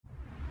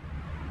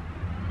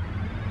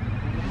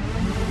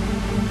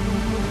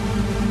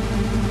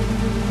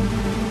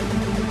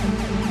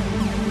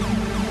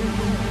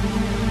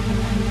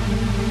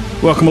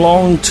Welcome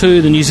along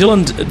to the New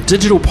Zealand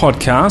Digital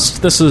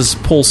Podcast. This is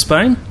Paul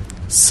Spain,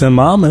 Sam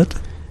Ahmed,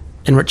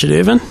 and Richard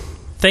Irvin.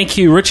 Thank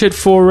you, Richard,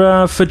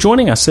 for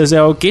joining us as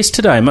our guest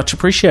today. Much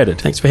appreciated.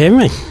 Thanks for having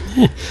me.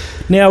 Yeah.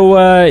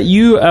 Now,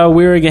 you are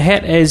wearing a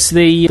hat as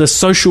the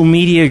social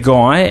media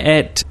guy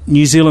at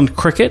New Zealand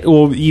Cricket,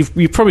 or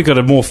you've probably got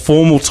a more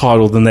formal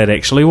title than that,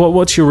 actually.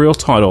 What's your real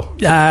title?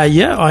 I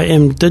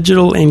am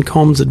Digital and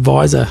Comms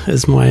Advisor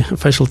is my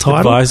official title.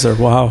 Advisor,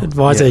 wow.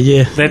 Advisor,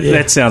 yeah.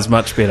 That sounds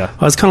much better.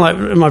 I was kind of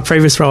like, in my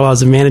previous role, I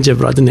was a manager,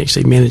 but I didn't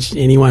actually manage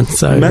anyone.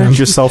 So you manage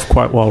yourself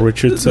quite well,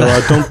 Richard, so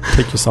don't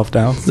take yourself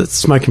down. It's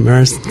smoke and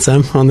mirrors,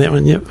 Sam, on that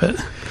one, yep.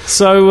 But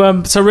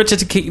So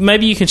Richard,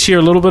 maybe you can share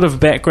a little bit of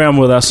background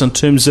with us in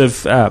terms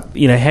of how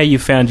you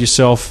found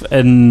yourself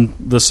in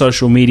the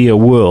social media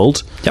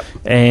world, yep.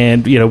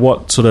 And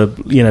what sort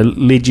of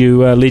led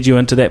you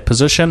into that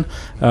position.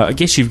 I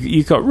guess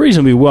you've got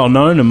reasonably well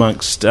known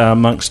amongst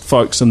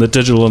folks in the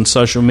digital and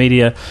social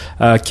media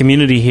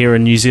community here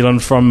in New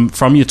Zealand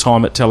from your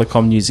time at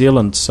Telecom New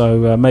Zealand.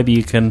 So maybe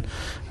you can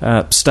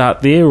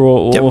start there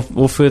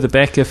or further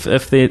back if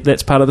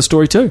that's part of the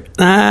story too.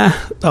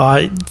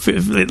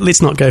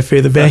 Let's not go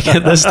further back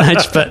at this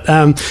stage. But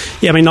I was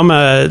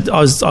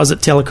at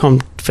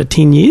Telecom for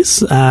 10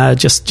 years.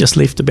 Just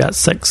left about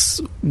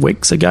 6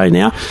 weeks ago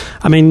now.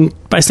 I mean,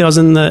 basically I was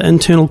in the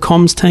internal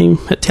comms team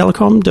at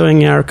Telecom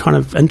doing our kind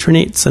of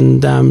intranets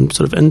and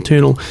sort of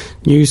internal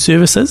news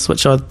services,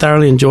 which I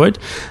thoroughly enjoyed.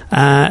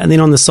 And then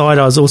on the side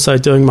I was also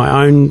doing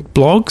my own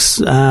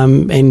blogs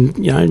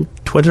and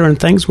Twitter and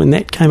things when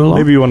that came along.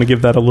 Maybe you want to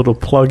give that a little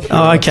plug.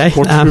 Oh, okay.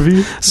 Sports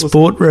Review?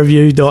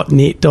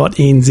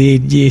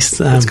 Sportreview.net.nz, yes.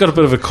 It's got a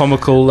bit of a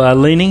comical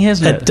leaning,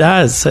 hasn't it? It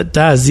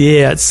does,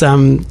 yeah. It's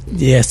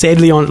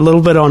sadly a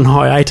little bit on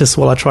hiatus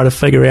while I try to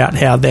figure out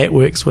how that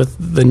works with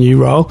the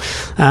new role.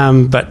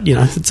 But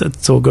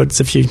it's all good. It's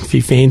a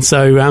few fans.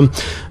 So,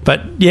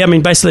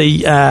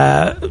 basically,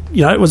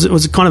 it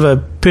was kind of a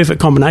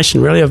perfect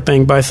combination, really, of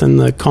being both in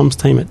the comms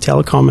team at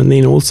Telecom and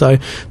then also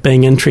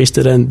being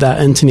interested in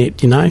the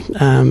internet,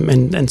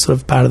 and sort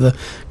of part of the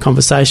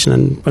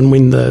conversation. And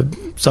when the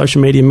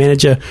social media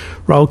manager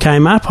role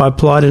came up, I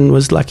applied and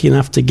was lucky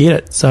enough to get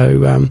it.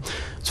 So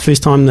it's the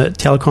first time that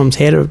Telecom's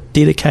had a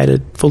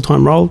dedicated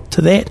full-time role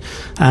to that.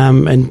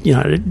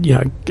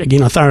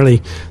 Again, I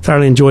thoroughly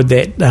enjoyed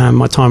that.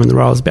 My time in the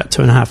role was about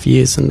 2.5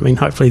 years, and I mean,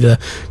 hopefully the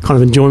kind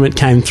of enjoyment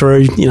came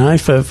through,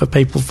 for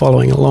people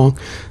following along.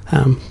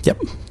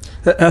 Yep.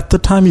 At the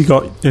time you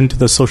got into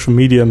the social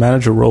media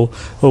manager role,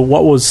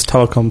 what was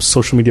Telecom's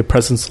social media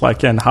presence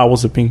like, and how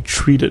was it being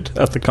treated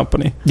at the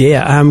company?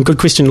 Yeah, good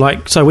question.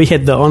 So we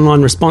had the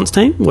online response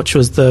team, which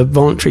was the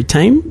voluntary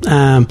team.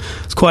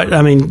 It's quite,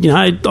 I think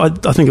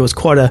it was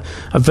quite a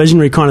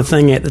visionary kind of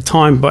thing at the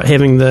time, by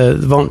having the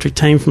voluntary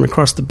team from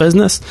across the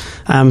business.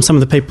 Some of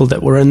the people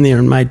that were in there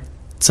and made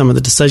some of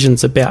the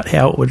decisions about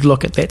how it would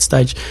look at that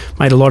stage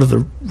made a lot of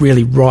the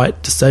really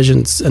right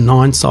decisions in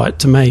hindsight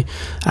to me,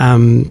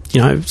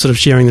 sort of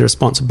sharing the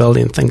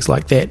responsibility and things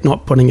like that,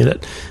 not putting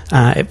it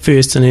at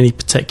first in any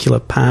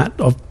particular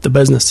part of the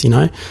business,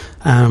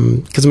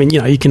 because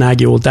you can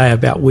argue all day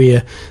about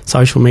where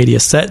social media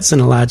sits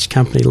in a large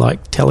company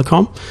like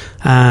Telecom,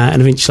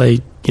 and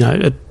eventually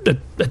it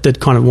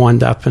did kind of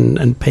wind up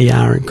in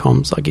PR and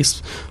comms, I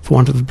guess, for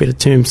want of a better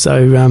term.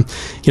 So, and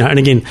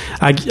again,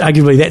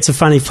 arguably that's a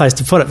funny place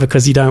to put it,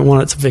 because you don't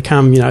want it to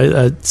become,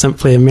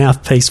 simply a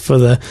mouthpiece for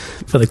the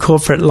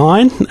corporate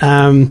line.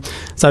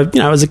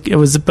 It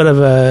was a bit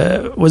of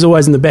it was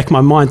always in the back of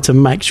my mind to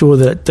make sure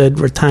that it did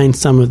retain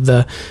some of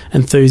the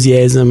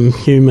enthusiasm,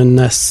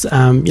 humanness,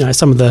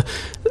 some of the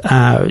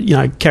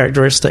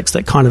characteristics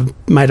that kind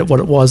of made it what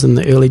it was in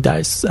the early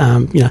days.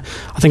 I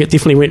think it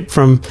definitely went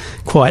from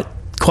quite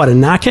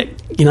anarchic,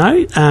 in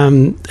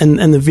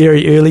the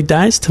very early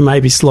days, to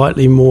maybe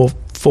slightly more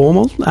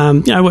formal,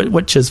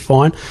 which is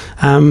fine.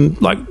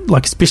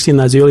 Like especially in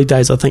those early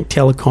days, I think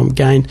Telecom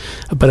gained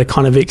a bit of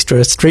kind of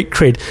extra street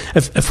cred,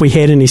 if we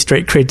had any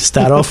street cred to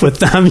start off with.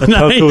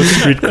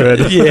 Street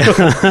cred.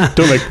 Yeah,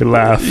 don't make me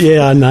laugh.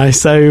 Yeah, I know.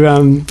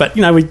 So, but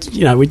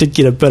we did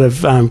get a bit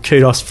of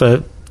kudos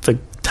for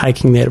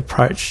taking that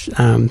approach.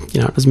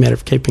 It was a matter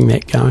of keeping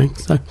that going.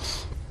 So.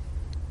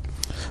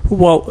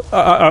 Well,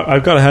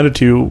 I've got to hand it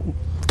to you.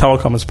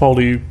 Telecom is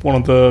probably one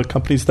of the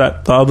companies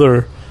that the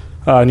other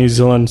New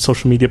Zealand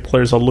social media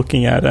players are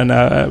looking at, and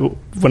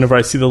whenever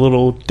I see the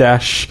little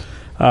dash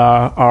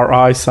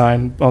RI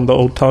sign on the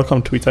old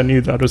Telecom tweets, I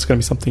knew that it was going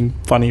to be something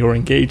funny or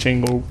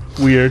engaging or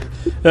weird.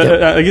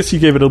 Yep. I guess you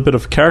gave it a bit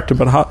of character,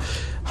 but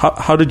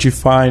how did you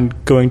find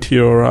going to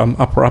your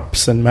upper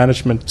ups and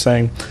management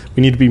saying,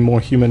 we need to be more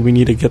human, we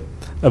need to get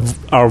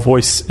our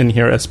voice in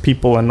here as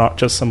people and not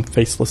just some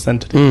faceless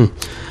entity?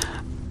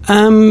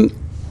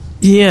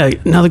 Yeah,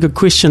 another good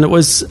question. It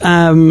was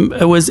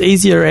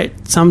easier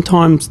at some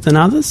times than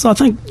others. I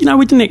think we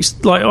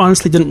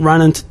honestly didn't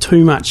run into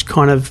too much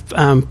kind of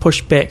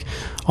pushback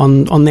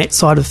on that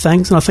side of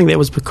things, and I think that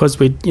was because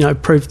we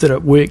proved that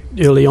it worked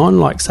early on,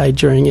 like say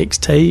during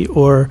XT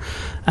or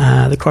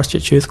the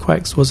Christchurch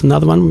earthquakes was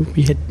another one.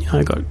 We had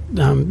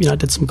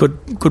did some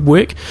good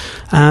work.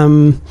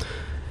 I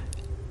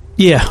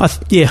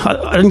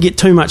didn't get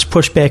too much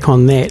pushback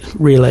on that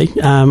really.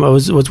 It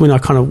was when I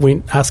kind of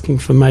went asking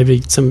for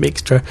maybe some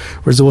extra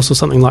resource or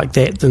something like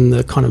that, then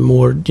the kind of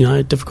more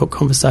difficult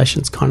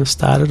conversations kind of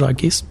started, I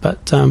guess.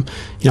 But I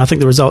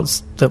think the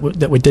results that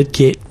we did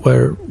get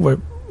were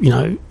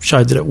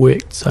showed that it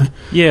worked. So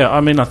yeah,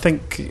 I mean, I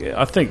think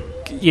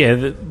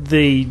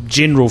the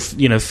general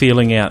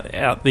feeling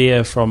out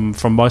there from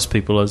most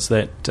people is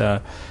that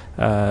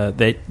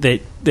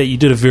that you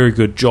did a very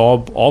good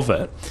job of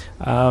it.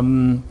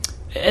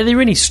 Are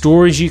there any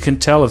stories you can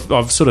tell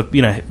of sort of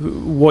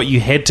what you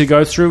had to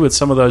go through with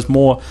some of those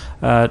more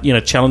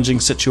challenging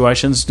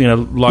situations,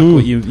 like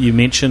what you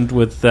mentioned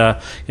with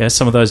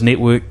some of those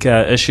network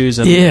issues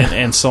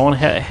and so on?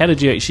 How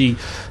did you actually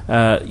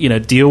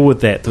deal with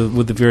that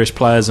with the various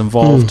players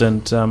involved,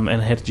 and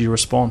how did you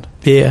respond?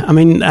 Yeah, I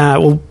mean,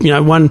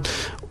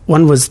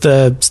 one was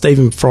the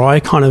Stephen Fry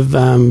kind of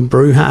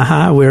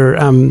brouhaha where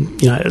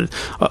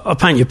I'll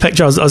paint you a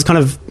picture. I was kind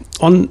of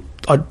on.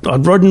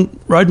 I'd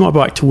rode my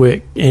bike to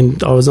work,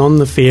 and I was on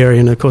the ferry,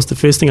 and of course the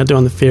first thing I do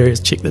on the ferry is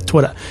check the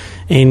Twitter,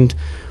 and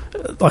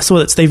I saw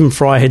that Stephen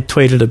Fry had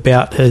tweeted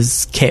about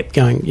his cap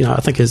going, I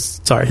think his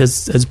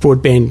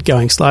broadband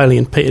going slowly,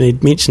 and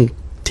he'd mentioned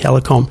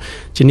Telecom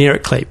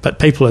generically, but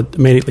people had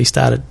immediately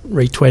started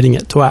retweeting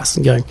it to us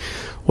and going,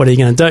 what are you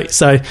going to do?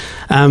 So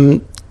I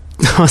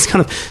was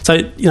kind of,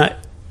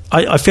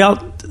 I felt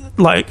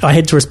like I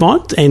had to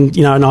respond, and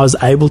and I was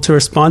able to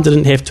respond. I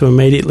didn't have to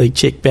immediately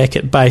check back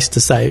at base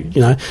to say,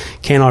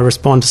 can I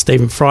respond to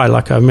Stephen Fry?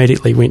 Like I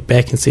immediately went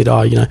back and said,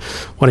 why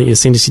don't you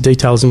send us your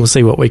details and we'll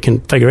see what we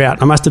can figure out.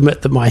 And I must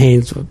admit that my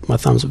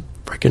thumbs were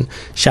freaking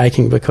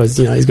shaking because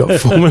he's got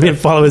 4 million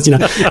followers.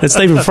 It's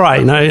Stephen Fry,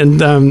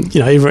 and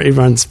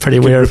everyone's pretty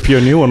aware of.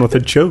 Your new one with a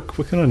joke,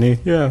 what kind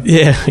of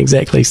yeah,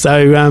 exactly.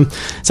 So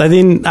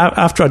then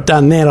after I'd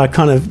done that, I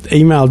kind of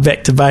emailed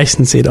back to base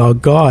and said, oh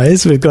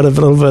guys, we've got a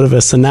little bit of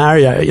a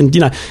scenario, and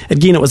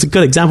again it was a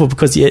good example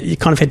because you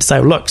kind of had to say,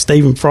 look,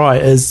 Stephen Fry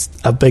is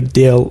a big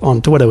deal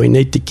on Twitter. We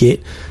need to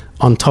get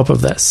on top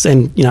of this,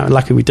 and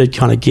luckily we did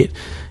kind of get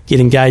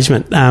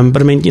engagement.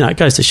 But I mean, it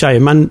goes to show you,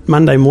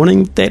 Monday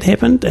morning that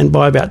happened, and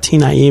by about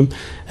 10 a.m.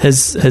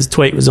 his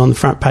tweet was on the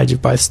front page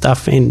of both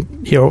Stuff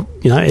and Herald,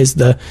 as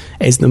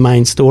the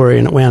main story,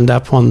 and it wound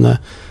up on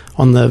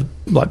the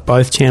like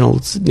both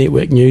channels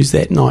network news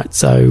that night.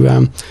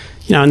 So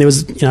and there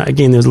was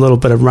again there was a little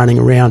bit of running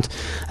around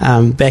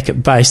back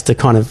at base to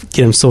kind of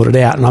get him sorted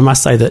out. And I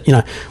must say that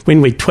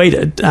when we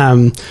tweeted,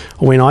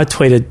 or when I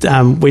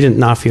tweeted, we didn't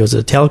know if he was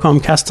a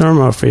Telecom customer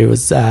or if he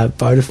was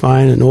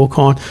Vodafone and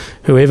Orcon,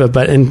 whoever.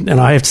 But and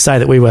I have to say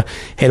that we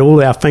had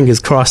all our fingers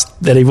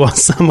crossed that he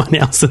was someone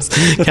else's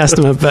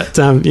customer. But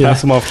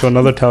pass him off to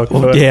another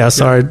Telecom. Well, yeah,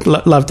 sorry,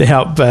 love to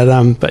help,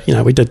 but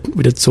we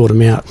did sort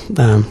him out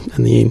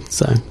in the end.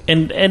 So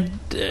and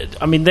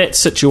I mean that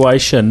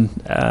situation.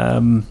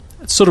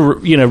 Sort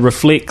of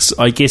reflects,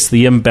 I guess,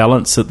 the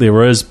imbalance that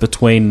there is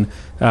between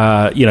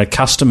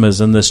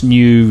customers in this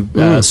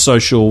new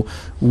social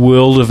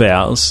world of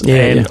ours,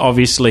 and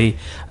obviously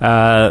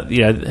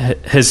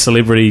his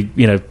celebrity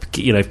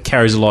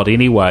carries a lot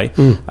anyway,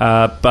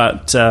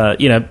 but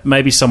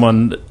maybe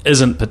someone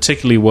isn't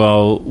particularly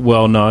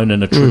well known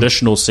in a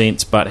traditional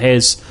sense, but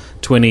has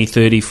 20,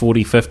 30,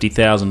 40,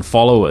 50,000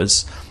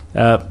 followers.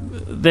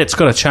 That's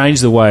got to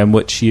change the way in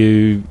which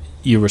you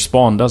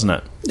respond, doesn't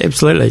it?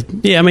 Absolutely.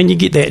 Yeah, I mean, you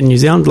get that in New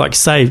Zealand. Like,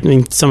 say,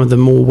 some of the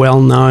more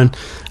well-known,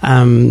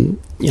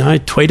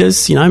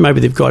 tweeters, maybe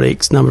they've got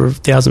X number of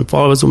thousand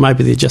followers, or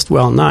maybe they're just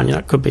well-known.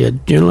 It could be a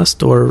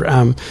journalist or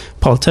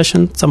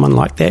politician, someone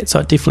like that. So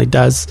it definitely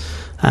does,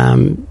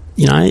 add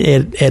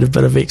a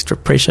bit of extra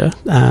pressure.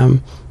 But,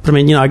 I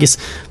mean, I guess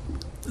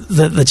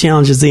the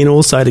challenge is then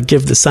also to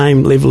give the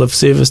same level of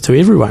service to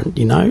everyone,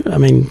 I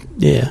mean,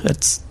 yeah,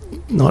 it's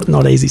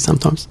not easy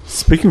sometimes.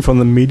 Speaking from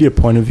the media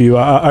point of view,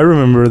 I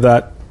remember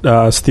that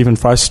Stephen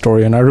Fry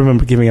story, and I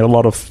remember giving it a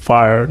lot of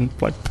fire and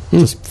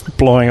just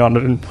blowing on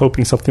it and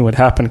hoping something would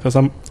happen because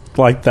I'm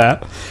like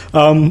that.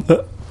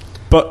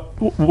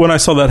 But when I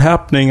saw that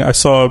happening, I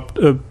saw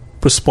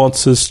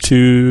responses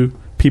to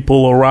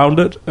people around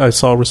it. I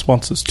saw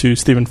responses to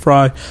Stephen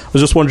Fry. I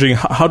was just wondering,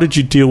 how did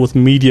you deal with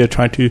media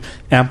trying to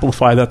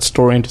amplify that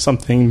story into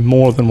something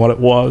more than what it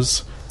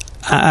was?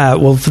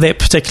 Well, for that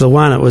particular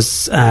one, it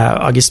was,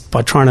 I guess,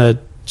 by trying to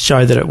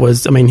show that it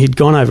was, he'd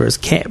gone over his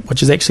cap,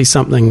 which is actually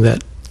something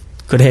that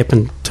could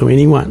happen to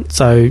anyone.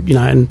 So,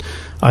 and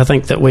I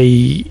think that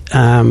we,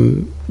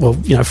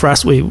 for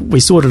us, we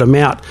sorted him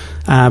out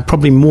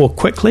probably more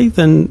quickly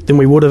than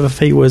we would have if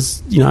he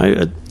was,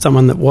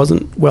 someone that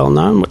wasn't well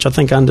known, which I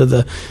think under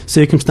the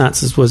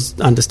circumstances was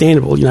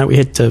understandable. We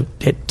had to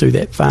do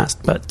that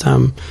fast. But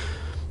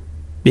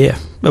yeah,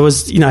 it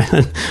was,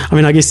 I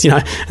mean, I guess,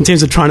 in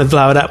terms of trying to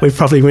blow it up, we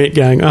probably weren't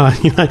going, oh,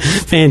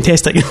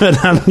 fantastic.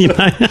 But,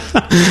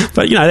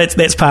 but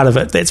that's part of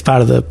it. That's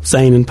part of the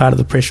scene and part of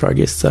the pressure, I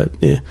guess. So,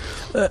 yeah.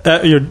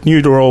 Your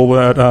new role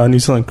at New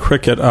Zealand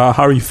Cricket,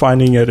 how are you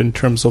finding it in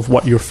terms of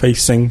what you're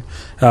facing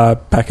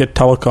back at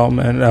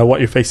Telecom and what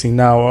you're facing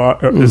now?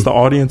 Is the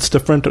audience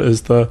different?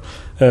 Is the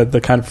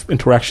kind of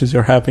interactions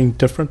you're having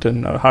different?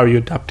 And how are you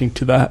adapting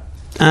to that?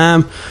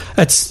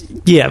 It's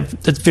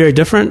very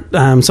different.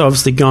 So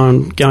obviously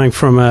going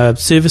from a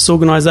service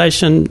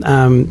organisation,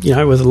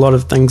 with a lot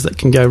of things that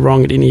can go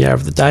wrong at any hour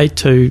of the day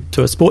to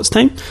a sports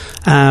team.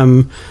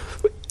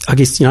 I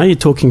guess, you're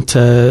talking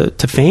to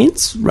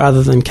fans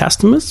rather than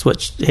customers,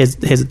 which has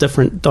a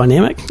different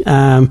dynamic.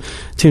 In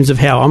terms of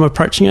how I'm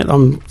approaching it,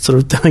 I'm sort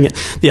of doing it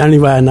the only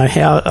way I know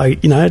how.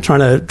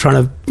 Trying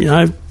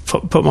to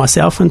put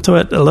myself into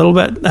it a little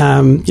bit,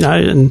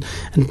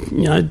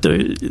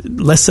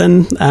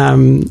 listen,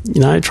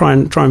 try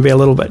and be a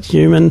little bit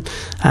human,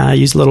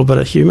 use a little bit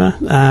of humour,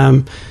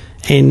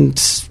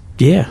 and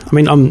yeah, I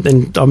mean,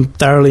 I'm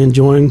thoroughly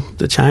enjoying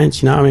the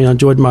change. I mean, I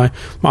enjoyed my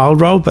old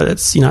role, but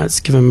it's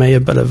it's given me a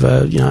bit of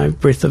a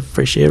breath of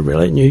fresh air,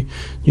 really, new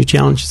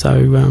challenge.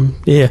 So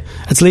yeah,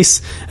 it's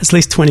less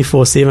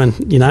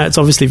 24/7. It's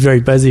obviously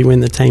very busy when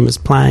the team is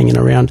playing and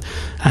around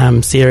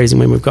series and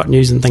when we've got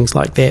news and things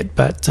like that.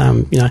 But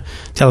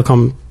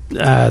Telecom,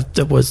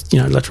 it was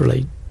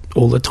literally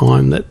all the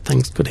time that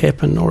things could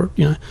happen or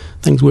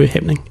things were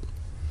happening.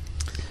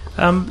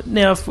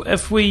 Now,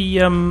 if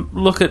we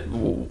look at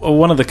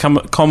one of the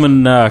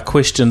common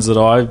questions that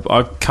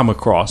I've come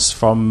across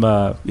from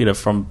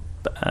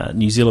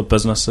New Zealand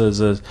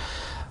businesses is,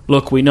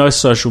 look, we know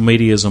social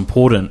media is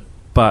important,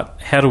 but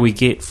how do we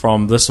get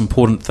from this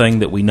important thing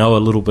that we know a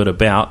little bit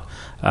about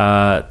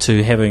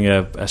to having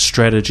a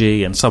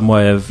strategy and some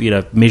way of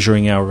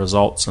measuring our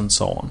results and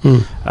so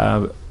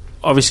on?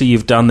 Obviously,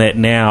 you've done that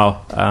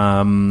now.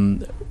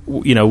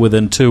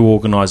 Within two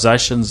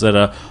organisations that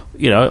are,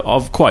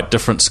 of quite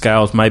different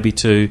scales, maybe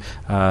to,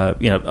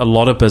 a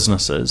lot of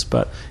businesses.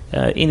 But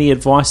any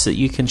advice that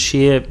you can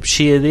share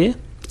there?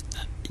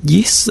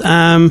 Yes,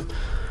 I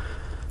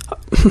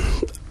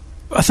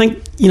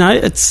think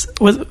it's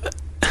with.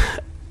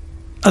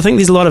 I think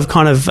there's a lot of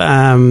kind of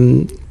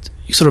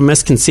sort of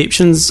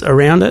misconceptions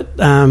around it,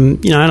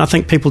 and I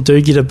think people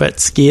do get a bit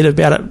scared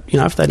about it.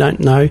 If they don't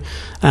know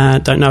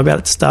about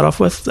it to start off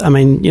with. I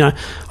mean, I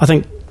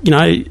think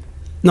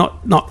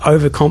not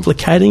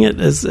overcomplicating it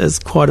is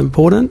quite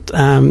important.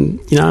 I'm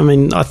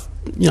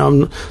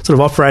sort of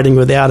operating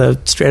without a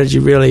strategy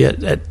really at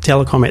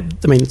Telecom,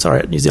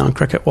 at New Zealand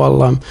Cricket,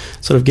 while I'm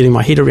sort of getting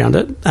my head around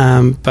it.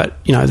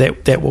 But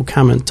that will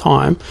come in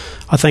time.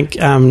 I think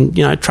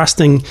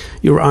trusting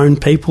your own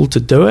people to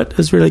do it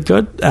is really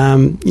good.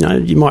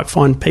 You might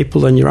find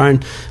people in your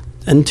own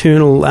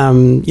internal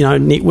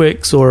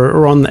networks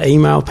or on the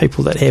email,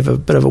 people that have a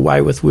bit of a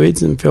way with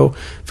words and feel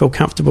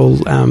comfortable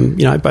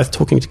both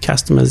talking to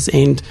customers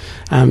and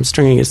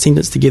stringing a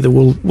sentence together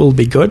will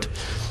be good.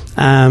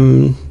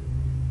 I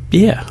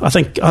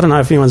don't know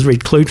if anyone's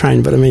read Clue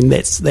Train, but I mean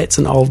that's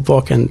an old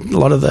book, and a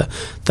lot of the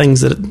things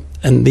that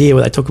in there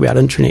where they talk about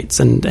intranets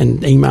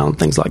and email and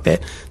things like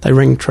that, they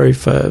ring true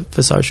for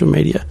social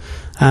media.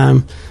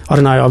 I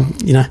don't know.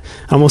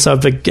 I'm also a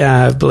big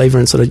believer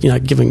in sort of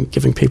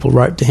giving people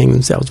rope to hang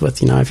themselves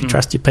with. If you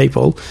trust your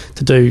people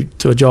to do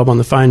a job on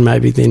the phone,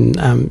 maybe then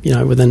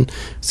within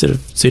sort of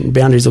certain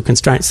boundaries or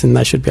constraints, then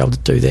they should be able to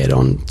do that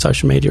on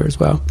social media as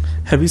well.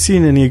 Have you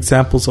seen any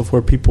examples of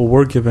where people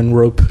were given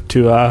rope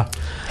to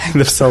hang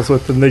themselves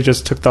with, and they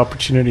just took the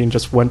opportunity and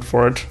just went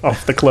for it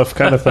off the cliff,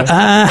 kind of thing?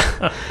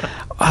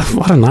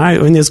 I don't know. I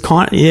mean, there's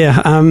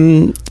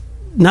none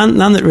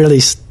that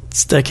really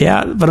stick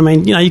out, but I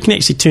mean, you can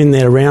actually turn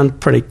that around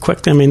pretty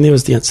quickly. I mean, there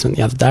was the incident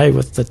the other day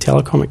with the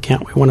Telecom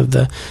account where one of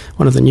the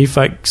new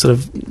folk sort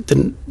of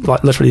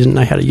literally didn't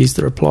know how to use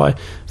the reply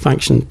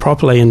function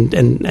properly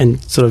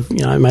and sort of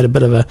made a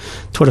bit of a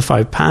Twitter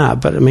faux pas.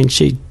 But I mean,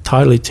 she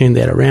totally turned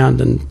that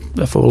around, and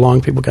before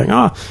long, people going,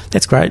 "Oh,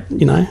 that's great." I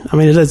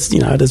mean, it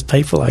is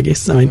people, I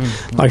guess. I mean,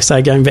 like I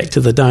say, going back to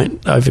the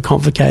don't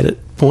overcomplicate it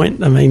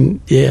point. I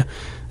mean, yeah.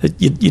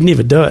 You'd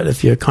never do it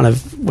if you kind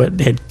of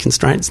had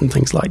constraints and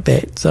things like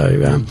that. So,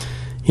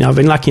 I've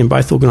been lucky in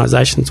both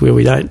organisations where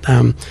we don't,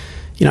 and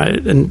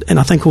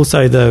I think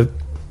also the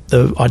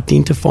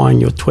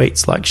identifying your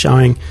tweets, like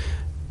showing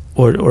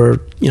or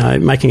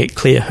making it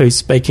clear who's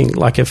speaking.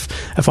 Like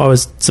if I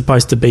was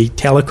supposed to be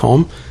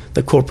Telecom,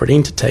 the corporate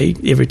entity,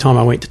 every time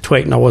I went to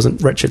tweet and I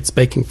wasn't Richard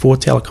speaking for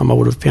Telecom, I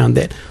would have found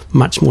that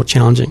much more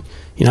challenging.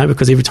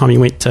 Because every time you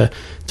went to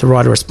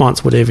write a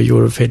response, whatever, you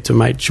would have had to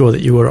make sure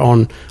that you were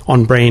on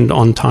brand,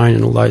 on tone,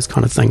 and all those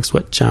kind of things.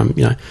 Which,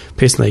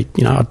 personally,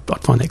 I'd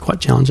find that quite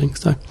challenging.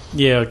 So,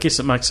 yeah, I guess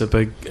it makes a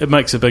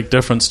big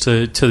difference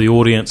to the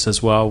audience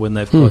as well when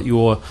they've got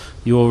your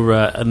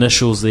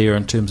initials there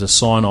in terms of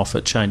sign off.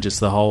 It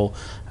changes the whole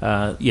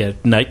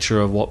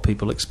nature of what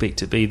people expect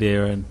to be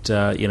there, and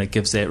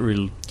gives that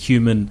real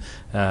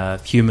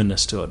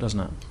humanness to it, doesn't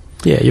it?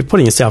 Yeah, you're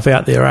putting yourself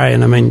out there,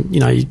 and I mean,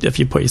 if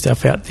you put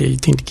yourself out there, you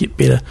tend to get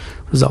better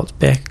results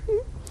back.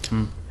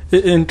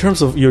 In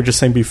terms of, you were just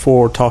saying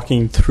before,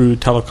 talking through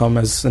Telecom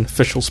as an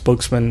official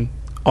spokesman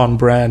on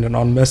brand and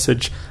on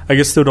message, I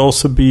guess there would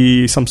also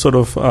be some sort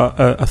of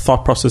a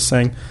thought process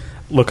saying,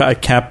 look, I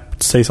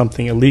can't say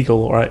something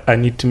illegal, or I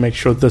need to make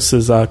sure this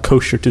is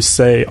kosher to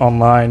say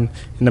online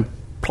in a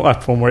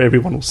platform where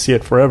everyone will see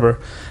it forever.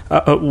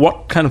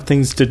 What kind of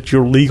things did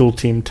your legal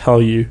team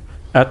tell you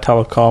at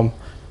Telecom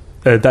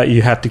that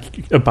you had to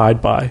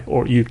abide by,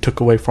 or you took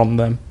away from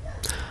them?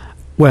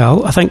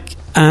 Well, I think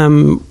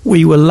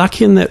we were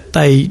lucky in that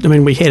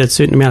we had a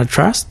certain amount of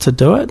trust to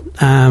do it.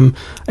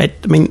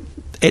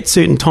 At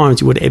certain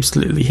times you would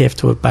absolutely have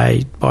to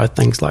obey by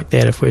things like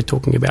that if we're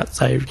talking about,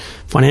 say,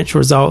 financial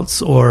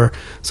results or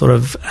sort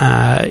of,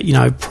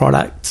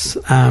 products,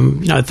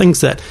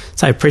 things that,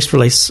 say, a press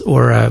release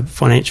or a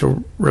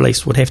financial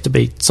release would have to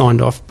be signed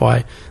off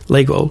by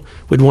legal.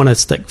 We'd want to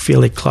stick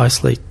fairly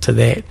closely to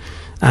that.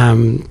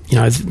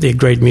 The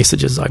agreed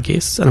messages, I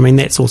guess. And I mean,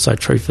 that's also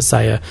true for,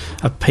 say,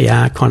 a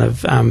PR kind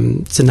of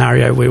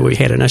scenario where we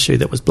had an issue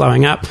that was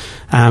blowing up.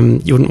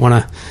 You wouldn't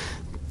want to,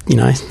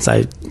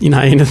 say,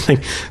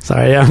 anything.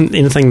 Sorry,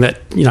 anything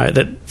that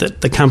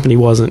that the company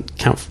wasn't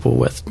comfortable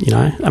with.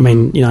 And I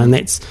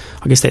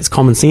guess that's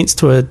common sense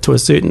to a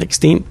certain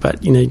extent.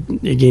 But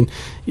again,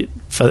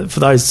 for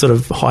those sort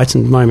of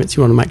heightened moments,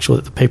 you want to make sure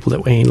that the people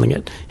that were handling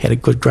it had a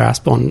good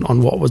grasp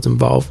on what was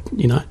involved.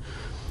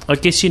 I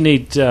guess you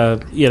need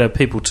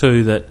people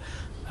too that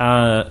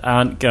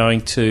aren't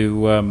going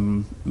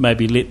to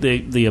maybe let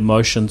the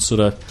emotions sort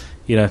of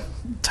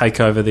take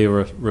over their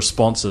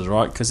responses,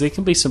 right? Because there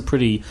can be some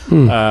pretty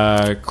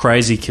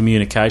crazy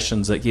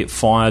communications that get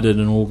fired in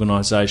an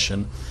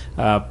organisation,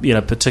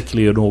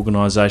 particularly an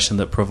organisation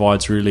that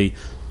provides really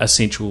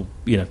essential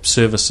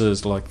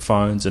services like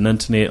phones and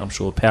internet. I'm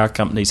sure power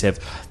companies have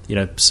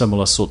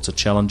similar sorts of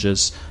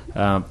challenges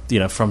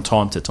from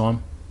time to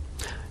time.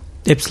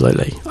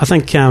 Absolutely. I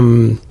think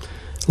we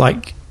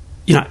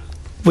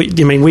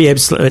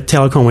absolutely at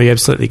Telecom we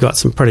absolutely got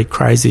some pretty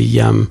crazy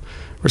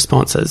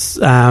responses,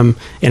 and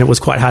it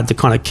was quite hard to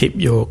kind of keep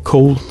your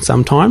cool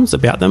sometimes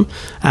about them.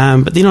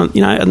 But then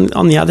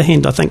on the other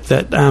hand, I think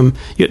that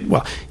you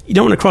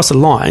don't want to cross a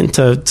line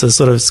to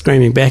sort of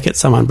screaming back at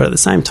someone, but at the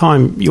same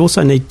time you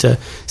also need to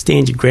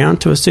stand your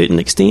ground to a certain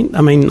extent.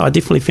 I mean, I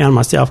definitely found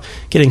myself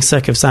getting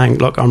sick of saying,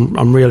 look,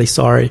 I'm really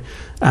sorry.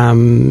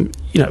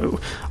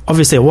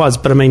 Obviously I was,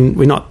 but I mean,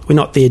 we're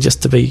not there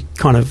just to be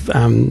kind of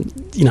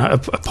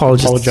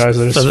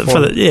apologisers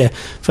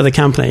for the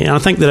company. And I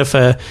think that if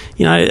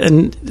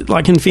in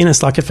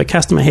fairness, like if a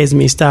customer has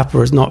messed up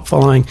or is not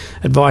following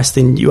advice,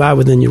 then you are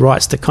within your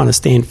rights to kind of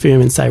stand firm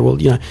and say,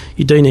 well, you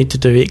do need to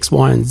do X,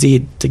 Y, and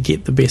Z to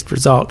get the best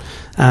result.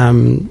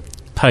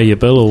 Pay your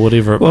bill or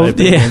whatever it may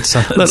be. Yeah, in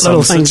some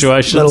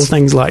situations. Little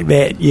things like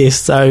that,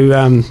 yes.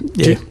 So,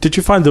 Did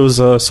you find there was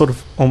a sort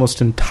of almost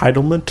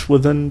entitlement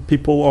within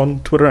people on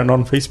Twitter and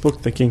on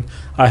Facebook thinking,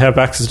 I have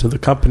access to the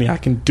company, I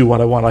can do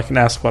what I want, I can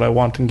ask what I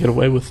want and get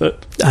away with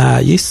it?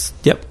 Yes,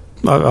 yep.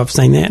 I've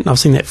seen that, and I've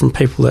seen that from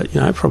people that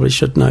probably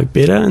should know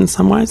better in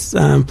some ways.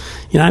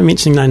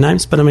 Mentioning no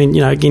names, but I mean,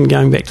 again,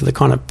 going back to the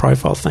kind of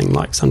profile thing,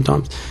 like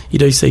sometimes you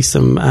do see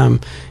some,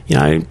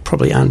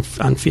 probably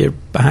unfair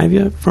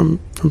behaviour from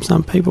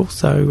some people.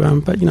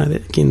 So, but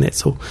again,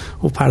 that's all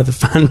part of the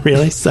fun,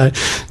 really. So,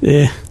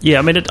 yeah, yeah.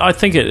 I mean, I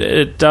think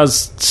it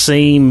does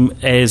seem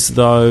as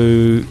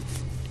though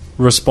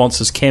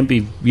responses can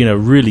be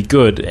really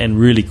good and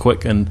really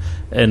quick and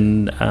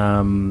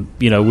when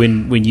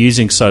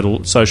using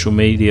social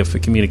media for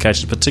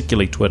communications,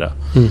 particularly Twitter.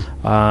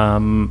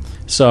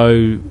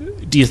 So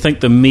do you think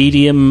the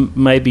medium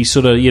maybe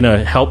sort of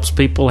helps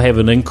people have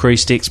an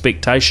increased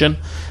expectation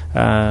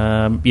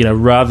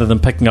rather than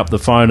picking up the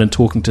phone and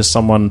talking to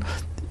someone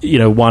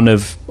one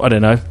of, I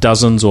don't know,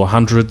 dozens or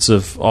hundreds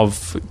of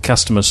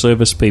customer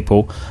service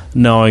people,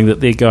 knowing that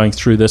they're going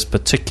through this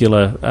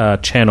particular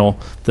channel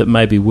that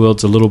maybe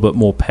wields a little bit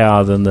more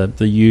power than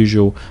the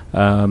usual,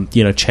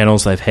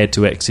 channels they've had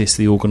to access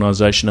the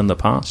organisation in the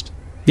past?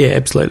 Yeah,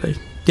 absolutely.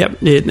 Yep,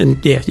 yeah,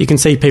 and you can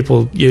see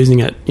people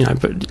using it,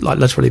 but like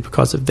literally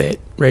because of that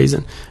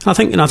reason. I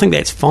think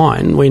that's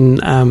fine when,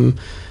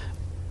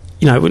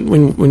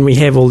 when we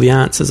have all the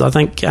answers. I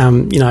think,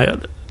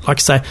 like I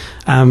say,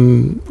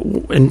 and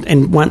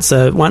once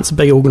a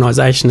big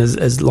organisation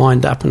is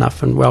lined up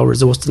enough and well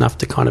resourced enough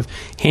to kind of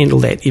handle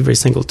that every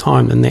single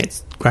time, then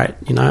that's great.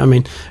 I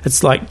mean,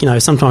 it's like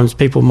sometimes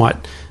people might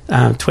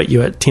tweet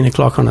you at 10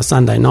 o'clock on a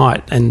Sunday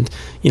night, and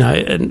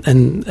in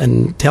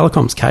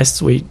Telecom's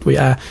case, we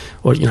are,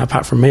 or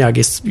apart from me, I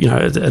guess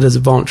it is a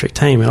voluntary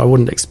team, and I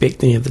wouldn't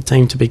expect any of the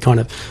team to be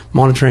kind of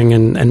monitoring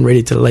and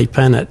ready to leap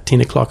in at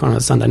 10 o'clock on a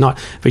Sunday night.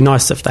 It'd be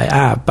nice if they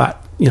are,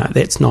 but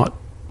that's not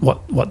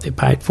what they're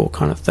paid for,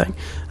 kind of thing.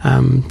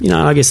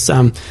 I guess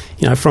from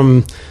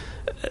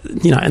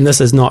and this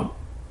is not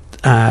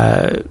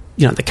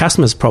the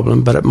customer's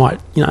problem, but it might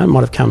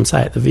have come,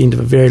 say, at the end of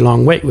a very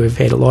long week. We've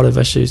had a lot of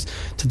issues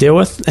to deal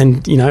with,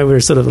 and we're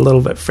sort of a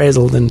little bit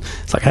frazzled, and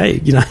it's like, hey,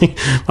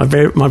 my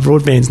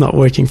broadband's not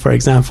working, for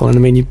example, and I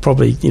mean, you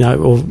probably,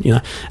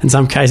 in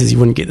some cases you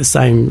wouldn't get the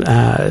same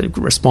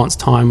response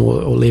time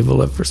or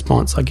level of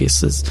response, I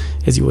guess,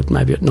 as you would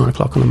maybe at 9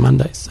 o'clock on a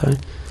Monday. So.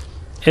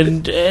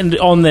 And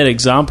on that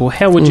example,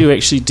 how would you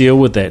actually deal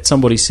with that?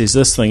 Somebody says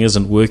this thing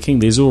isn't working.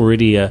 There's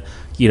already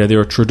there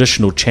are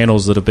traditional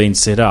channels that have been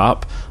set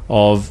up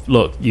of,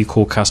 look, you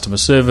call customer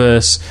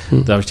service,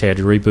 they'll tell you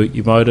to reboot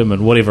your modem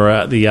and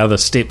whatever the other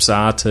steps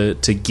are to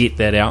get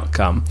that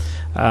outcome.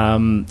 How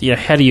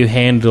do you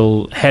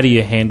handle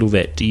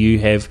that? Do you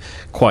have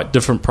quite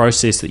different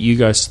process that you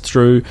go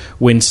through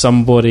when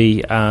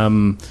somebody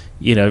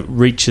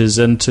reaches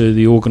into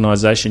the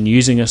organisation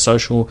using a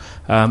social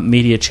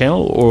media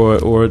channel,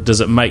 or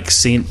does it make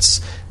sense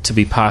to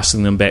be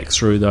passing them back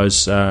through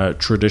those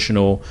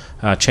traditional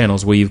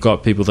channels where you've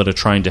got people that are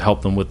trained to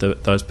help them with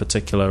those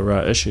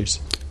particular issues?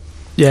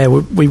 Yeah,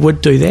 we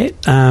would do that,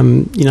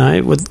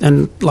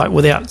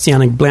 without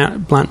sounding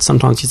blunt,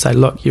 sometimes you'd say,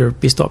 look, your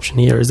best option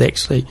here is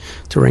actually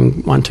to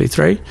ring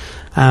 123.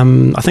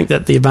 I think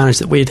that the advantage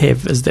that we'd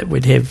have is that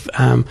we'd have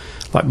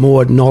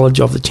more knowledge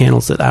of the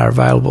channels that are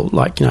available.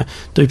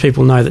 Do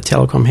people know that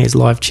Telecom has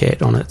live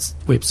chat on its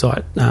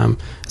website?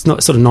 It's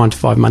not sort of 9 to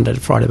 5 Monday to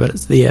Friday, but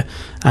it's there.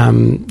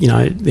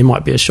 There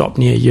might be a shop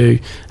near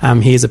you.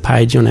 Here's a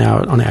page on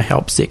our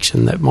help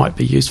section that might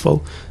be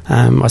useful.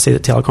 I see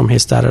that Telecom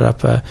has started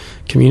up a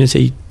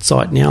community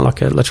site now,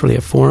 literally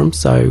a forum.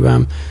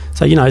 So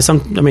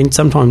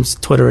sometimes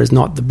Twitter is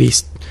not the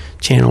best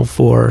channel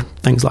for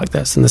things like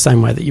this, in the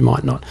same way that you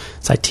might not,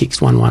 say,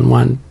 text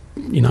 111,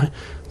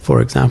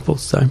 for example.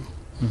 So,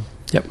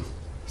 yep.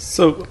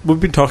 So we've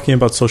been talking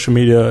about social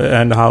media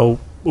and how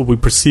we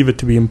perceive it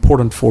to be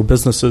important for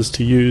businesses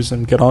to use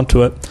and get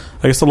onto it.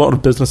 I guess a lot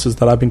of businesses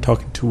that I've been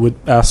talking to would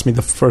ask me,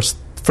 the first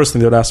thing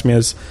they would ask me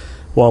is,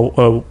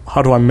 well,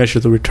 how do I measure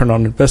the return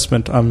on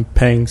investment? I'm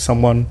paying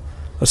someone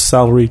a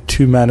salary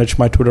to manage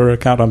my Twitter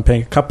account. I'm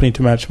paying a company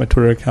to manage my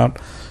Twitter account,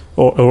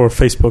 or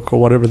Facebook, or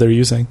whatever they're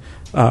using.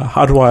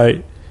 How do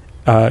I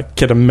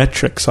get a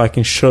metric so I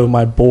can show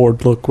my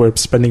board, look, we're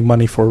spending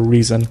money for a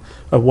reason?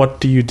 What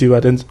do you do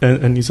at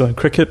New Zealand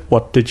Cricket?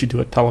 What did you do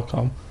at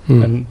Telecom?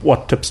 And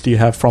what tips do you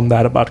have from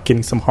that about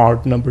getting some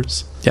hard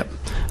numbers? Yep.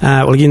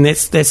 Well, again,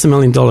 that's the $1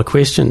 million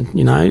question,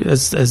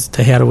 as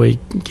to how do we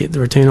get the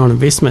return on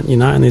investment,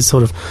 and there's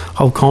sort of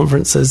whole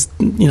conferences,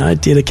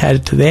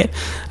 dedicated to that.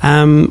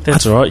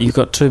 That's all right. You've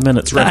got 2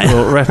 minutes. Wrap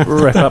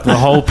up the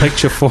whole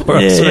picture for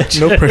us.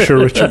 Richard. No pressure,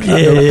 Richard.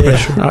 No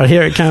pressure. All right,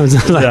 here it comes.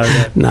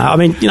 No, I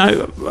mean,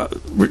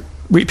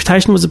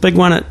 reputation was a big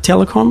one at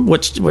Telecom,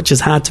 which is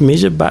hard to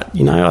measure, but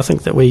I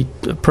think that we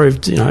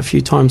proved a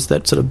few times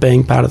that sort of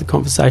being part of the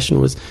conversation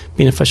was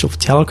beneficial for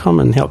Telecom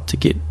and helped to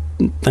get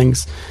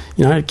things,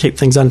 keep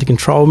things under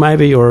control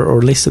maybe,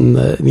 or lessen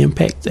the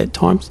impact at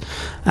times.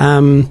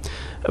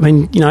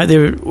 We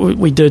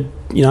did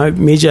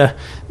measure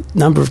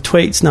number of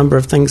tweets, number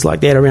of things like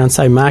that around,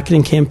 say,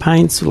 marketing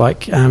campaigns,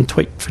 like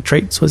Tweet for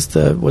Treats was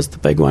the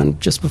big one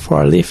just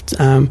before I left.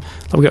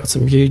 We got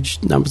some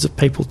huge numbers of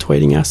people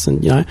tweeting us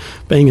and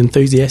being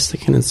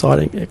enthusiastic and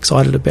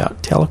excited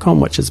about Telecom,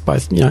 which is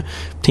both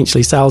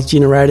potentially sales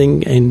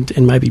generating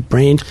and maybe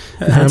brand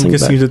enhancing. I'm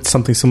guessing you did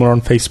something similar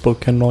on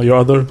Facebook and all your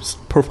other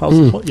profiles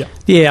as well.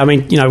 Yeah, I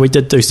mean, we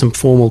did do some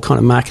formal kind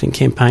of marketing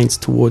campaigns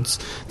towards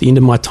the end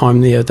of my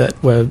time there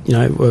that were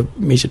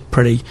measured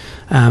pretty.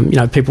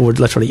 People would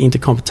literally enter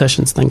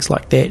competitions, things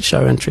like that,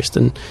 show interest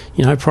in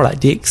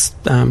product decks.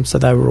 So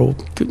they were all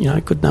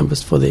good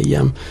numbers for the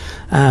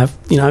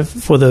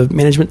for the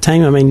management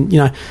team. I mean,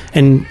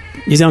 and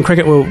New Zealand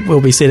Cricket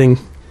will be setting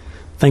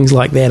things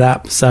like that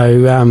up.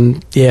 So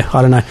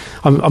I don't know.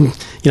 I'm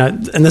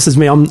and this is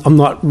me. I'm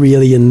not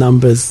really a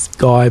numbers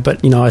guy,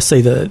 but I see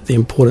the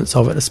importance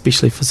of it,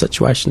 especially for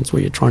situations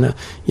where you're trying to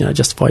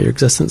justify your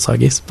existence, I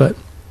guess. But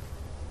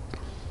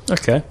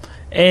okay.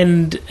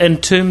 And in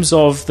terms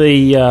of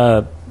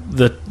the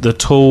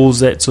tools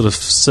that sort of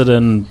sit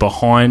in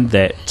behind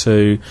that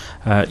to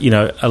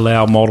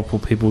allow multiple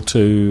people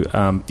to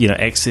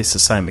access the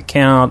same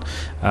account,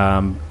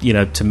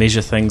 to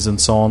measure things and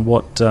so on,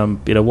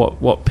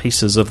 what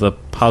pieces of the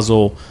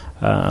puzzle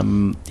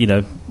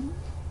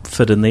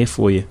fit in there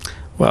for you?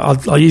 Well,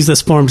 I'll use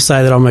this forum to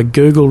say that I'm a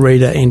Google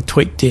Reader and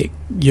TweetDeck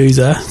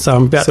user, so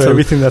I'm about to... So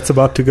everything that's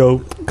about to go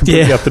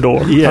completely out the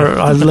door. Yeah,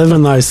 I live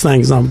in those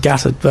things, and I'm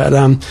gutted. But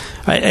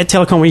at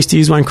Telecom, we used to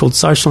use one called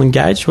Social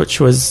Engage,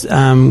 which was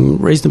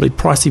reasonably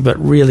pricey, but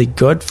really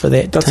good for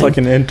that That's team. Like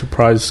an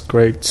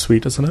enterprise-grade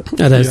suite, isn't it?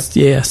 It is,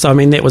 yeah. So, I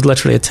mean, that was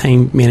literally a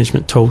team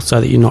management tool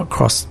so that you're not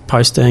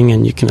cross-posting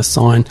and you can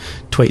assign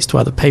tweets to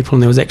other people,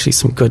 and there was actually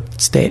some good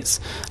stats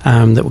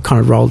that were kind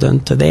of rolled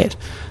into that.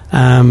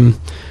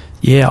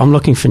 Yeah, I'm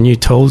looking for new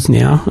tools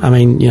now. I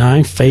mean,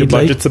 Feedly. Your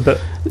budget's a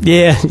bit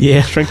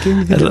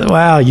shrinking?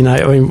 Well,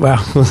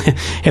 we'll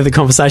have the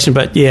conversation.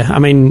 But, yeah, I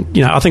mean,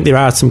 I think there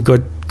are some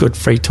good good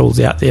free tools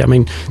out there. I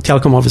mean,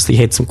 Telecom obviously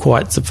had some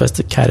quite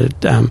sophisticated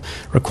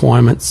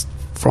requirements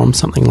from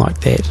something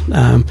like that.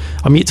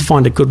 I'm yet to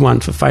find a good one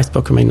for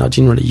Facebook. I mean, I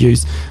generally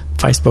use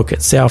Facebook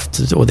itself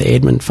or the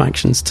admin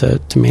functions to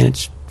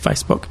manage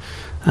Facebook.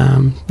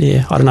 I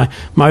don't know.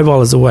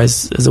 Mobile is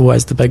always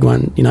the big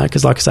one,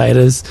 because like I say, it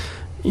is,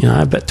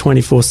 a bit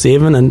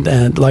 24/7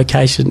 and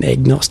location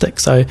agnostic.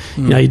 So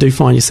you do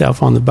find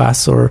yourself on the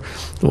bus or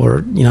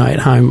at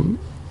home,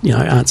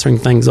 answering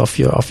things off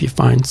your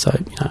phone. So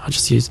I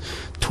just use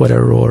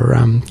Twitter or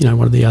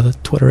one of the other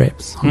Twitter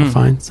apps on the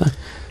phone. So.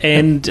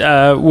 And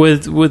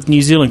with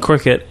New Zealand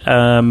cricket,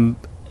 how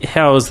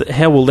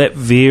will that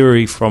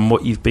vary from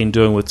what you've been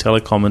doing with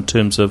Telecom in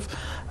terms of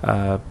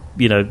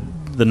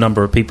the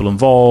number of people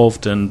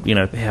involved and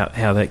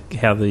how the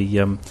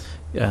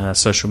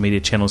social media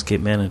channels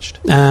get managed?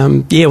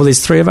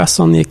 There's 3 of us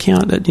on the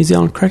account at New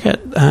Zealand Cricket.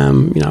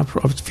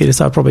 Fair to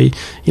say, probably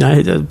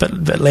a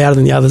bit louder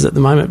than the others at the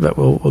moment, but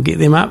we'll get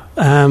them up.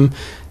 And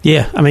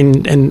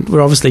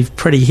we're obviously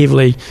pretty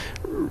heavily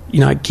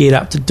geared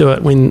up to do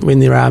it when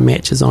there are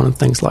matches on and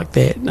things like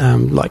that.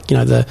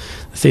 The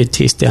third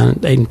test down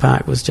at Eden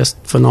Park was just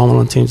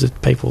phenomenal in terms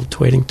of people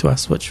tweeting to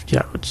us, which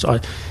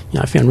I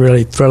found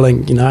really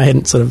thrilling. I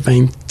hadn't sort of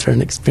been through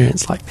an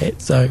experience like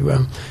that,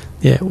 so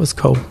it was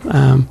cool.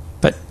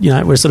 But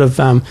we're sort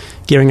of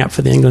gearing up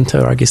for the England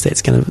tour. I guess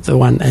that's going to be the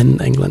one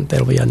in England.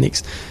 That'll be our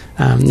next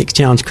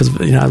challenge, because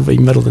it'll be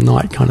middle of the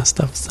night kind of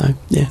stuff. So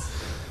yeah.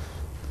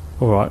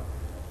 All right.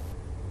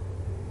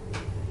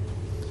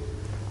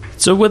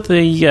 So with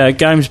the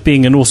games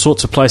being in all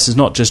sorts of places,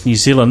 not just New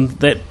Zealand,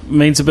 that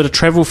means a bit of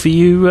travel for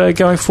you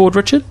going forward,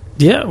 Richard?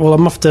 Yeah, well,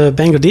 I'm off to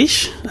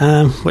Bangladesh,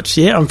 which,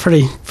 I'm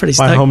pretty stoked.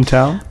 My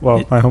hometown,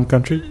 my home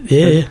country.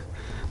 Yeah.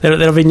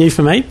 That'll be new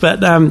for me, but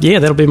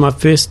that'll be my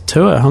first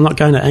tour. I'm not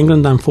going to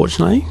England,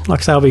 unfortunately.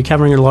 Like I say, I'll be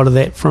covering a lot of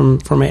that from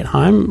at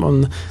home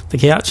on the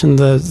couch and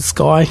the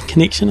Sky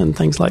connection and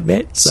things like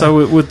that.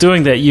 So with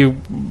doing that, you'll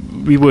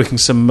be working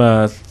some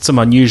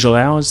unusual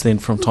hours then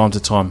from time to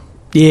time?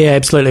 Yeah,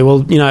 absolutely. Well,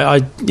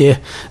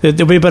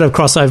 there'll be a bit of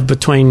crossover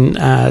between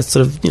us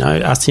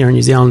here in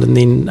New Zealand and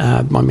then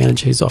my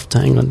manager who's off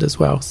to England as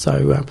well.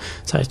 So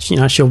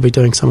she'll be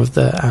doing some of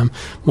the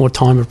more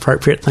time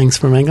appropriate things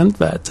from England.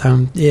 But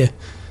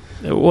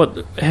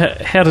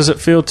How does it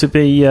feel to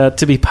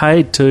be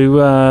paid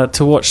to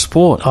watch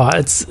sport? Oh,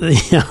 it's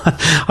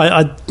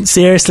I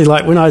seriously,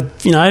 like when I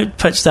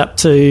pitched up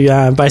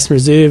to Basin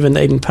Reserve and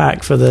Eden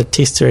Park for the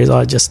Test series,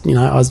 I just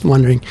I was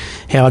wondering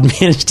how I'd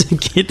managed to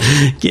get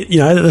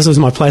this was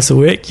my place of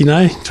work,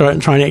 try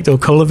and act all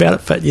cool about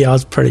it. But I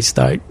was pretty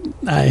stoked.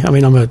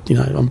 I'm a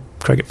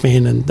cricket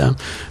fan and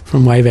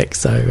from way back,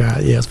 so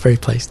I was very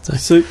pleased.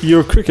 So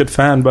you're a cricket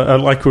fan, but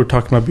like we were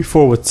talking about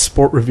before with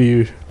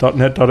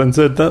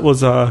sportreview.net.nz, that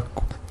was there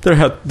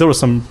were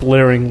some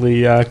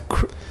blaringly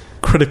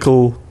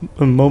critical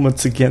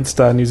moments against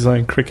New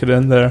Zealand cricket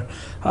in there.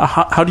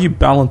 How do you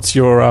balance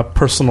your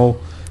personal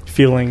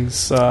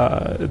feelings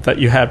that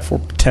you had for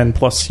 10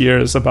 plus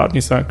years about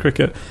New Zealand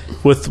cricket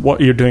with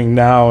what you're doing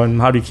now, and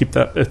how do you keep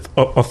that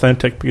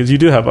authentic, because you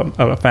do have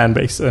a fan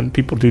base and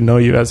people do know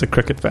you as a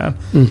cricket fan?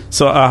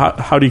 So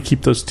how do you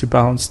keep those two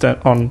balanced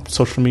on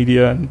social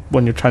media and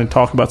when you're trying to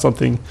talk about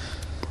something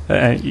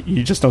and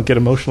you just don't get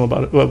emotional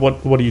about it?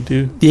 What do you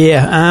do?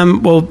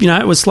 Well,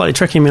 it was slightly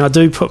tricky. I mean, I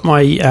do put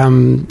my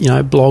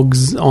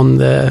blogs on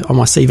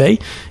my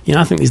CV.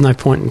 I think there's no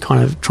point in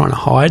kind of trying to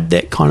hide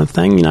that kind of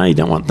thing. You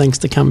don't want things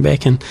to come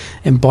back and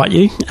bite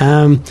you.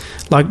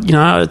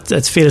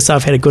 It's fair to say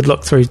I've had a good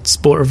look through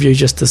Sport Review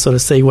just to sort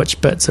of see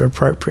which bits are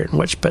appropriate and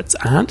which bits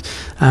aren't,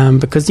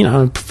 because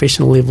on a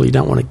professional level you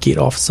don't want to get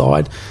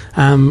offside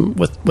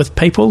with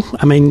people.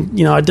 I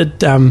mean, I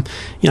did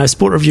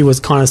Sport Review was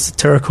kind of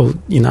satirical.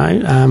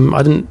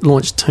 I didn't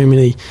launch too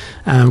many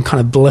kind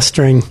of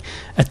blistering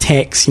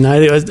attacks.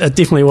 It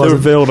definitely was. They were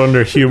veiled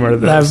under humour.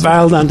 They're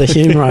veiled under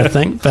humour, I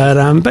think. But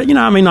I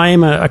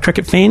am a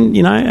cricket fan,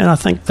 and I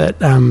think that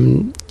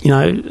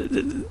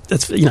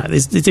it's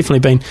there's definitely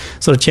been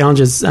sort of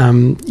challenges,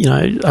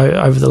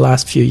 over the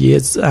last few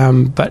years.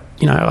 But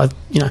I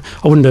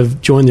wouldn't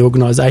have joined the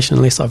organisation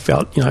unless I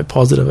felt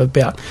positive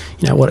about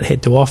what it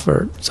had to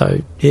offer.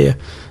 So yeah.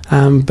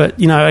 But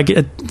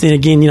then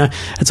again,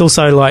 it's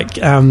also like,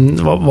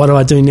 what do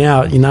I do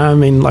now? I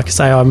mean, like I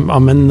say,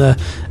 I'm in the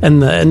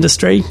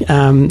industry,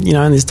 and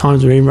there's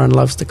times where everyone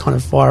loves to kind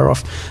of fire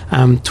off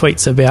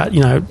tweets about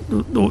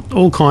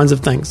all kinds of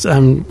things,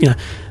 and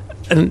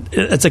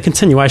it's a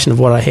continuation of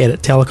what I had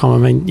at Telecom. I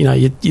mean,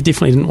 you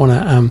definitely didn't want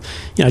to,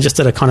 just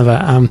at a kind of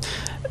a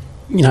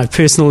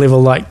personal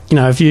level, like,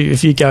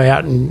 if you go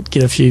out and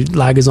get a few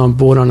lagers on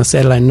board on a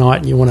Saturday night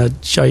and you want to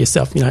show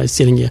yourself,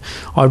 setting your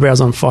eyebrows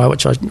on fire,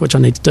 which I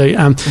need to do.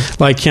 Your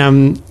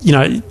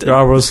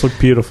eyebrows look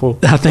beautiful.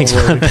 Thanks,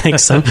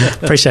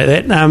 appreciate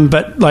that.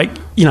 But like,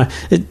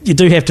 you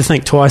do have to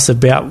think twice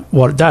about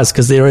what it does,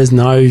 because there is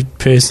no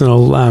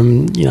personal,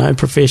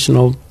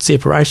 professional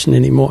separation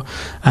anymore.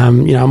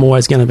 I'm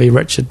always going to be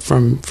Richard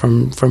from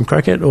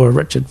cricket, or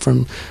Richard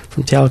from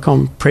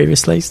telecom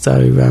previously.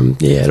 So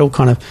it all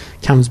kind of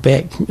comes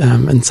back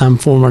in some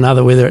form or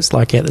another, whether it's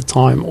like at the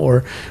time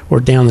or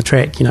down the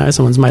track.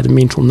 Someone's made a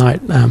mental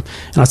note, and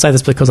I say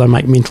this because I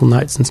make mental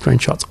notes and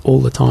screenshots all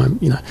the time.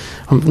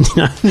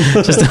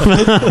 Just don't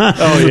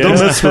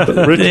mess with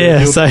it, Richard.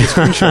 Yeah, so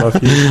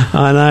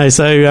I know.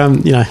 So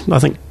I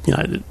think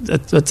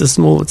it's a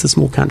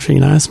small country,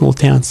 a small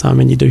town. So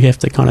you do have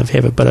to kind of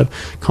have a bit of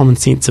common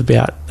sense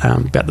about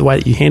the way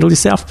that you handle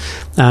yourself,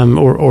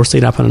 or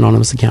set up an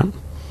anonymous account.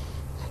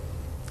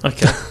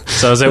 Okay,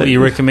 so is that what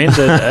you recommend?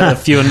 A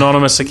few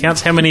anonymous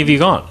accounts? How many have you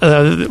got?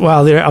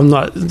 I'm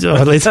not.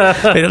 Let's go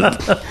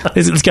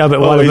a bit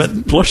wider. He's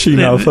blushing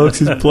now, folks.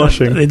 He's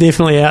blushing. They're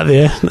definitely out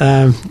there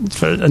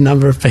for a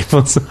number of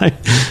people. So,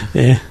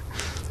 yeah.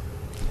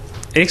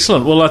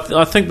 Excellent. Well,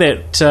 I think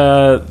that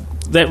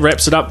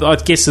wraps it up. I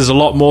guess there's a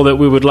lot more that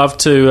we would love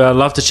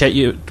to chat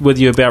with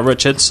you about,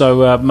 Richard.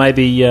 So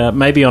maybe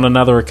on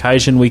another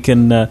occasion we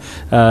can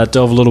delve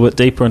a little bit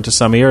deeper into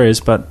some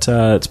areas. But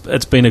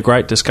it's been a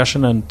great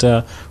discussion,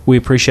 and we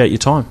appreciate your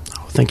time.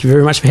 Thank you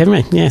very much for having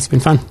me. Yeah, it's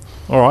been fun.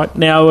 All right.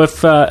 Now,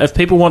 if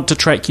people want to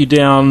track you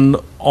down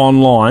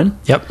online,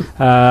 yep.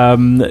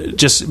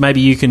 Just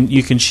maybe you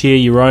can share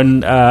your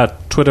own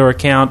Twitter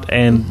account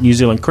and New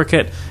Zealand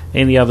Cricket.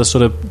 Any other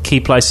sort of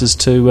key places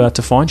to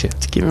find you?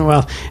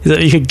 Well,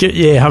 you could get,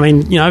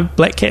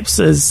 Black Caps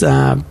is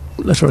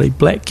literally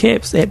Black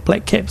Caps, at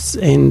Black Caps,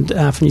 and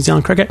for New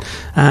Zealand Cricket.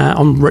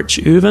 I'm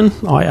Rich Irvine,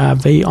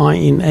 Irvine,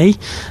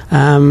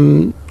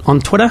 on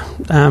Twitter,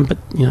 but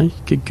you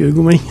could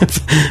Google me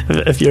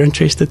if you're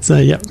interested. So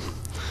yep.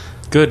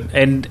 Good.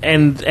 And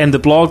the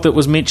blog that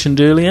was mentioned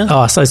earlier?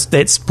 Oh, so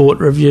that's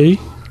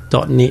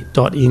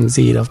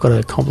sportreview.net.nz. I've got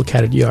a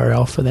complicated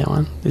URL for that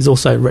one. There's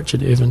also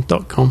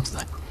richardirvine.com. So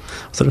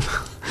sort of,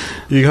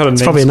 you got a name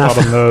spot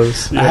on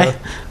those. Yeah.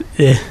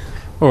 Yeah.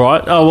 All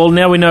right. Oh, well,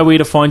 now we know where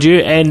to find you.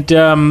 And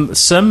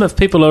Sim, if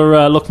people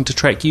are looking to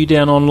track you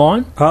down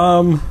online?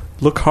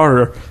 Look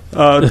harder.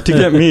 To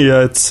get me,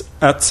 it's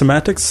at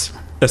Simatics,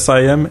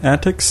 SIM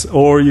Antics,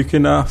 or you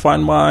can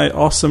find my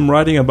awesome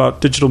writing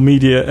about digital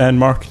media and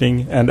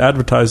marketing and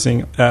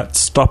advertising at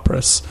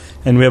StopPress.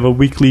 And we have a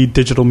weekly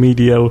digital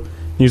media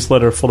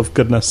newsletter full of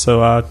goodness,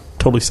 so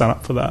totally sign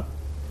up for that.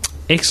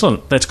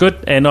 Excellent, that's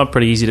good, and I'm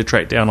pretty easy to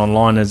track down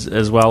online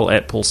as well,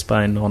 at Paul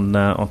Spain on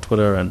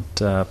Twitter and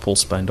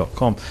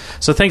paulspain.com.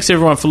 So thanks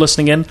everyone for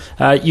listening in.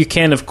 You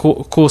can of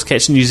course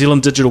catch the New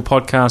Zealand Digital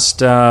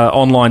Podcast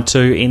online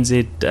too,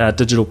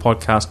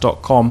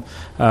 nzdigitalpodcast.com,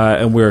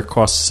 and we're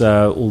across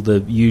all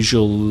the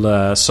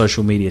usual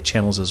social media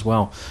channels as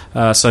well.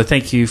 So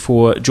thank you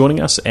for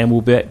joining us, and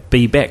we'll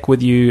be back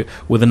with you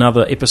with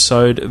another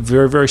episode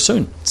very, very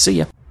soon. See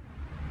ya.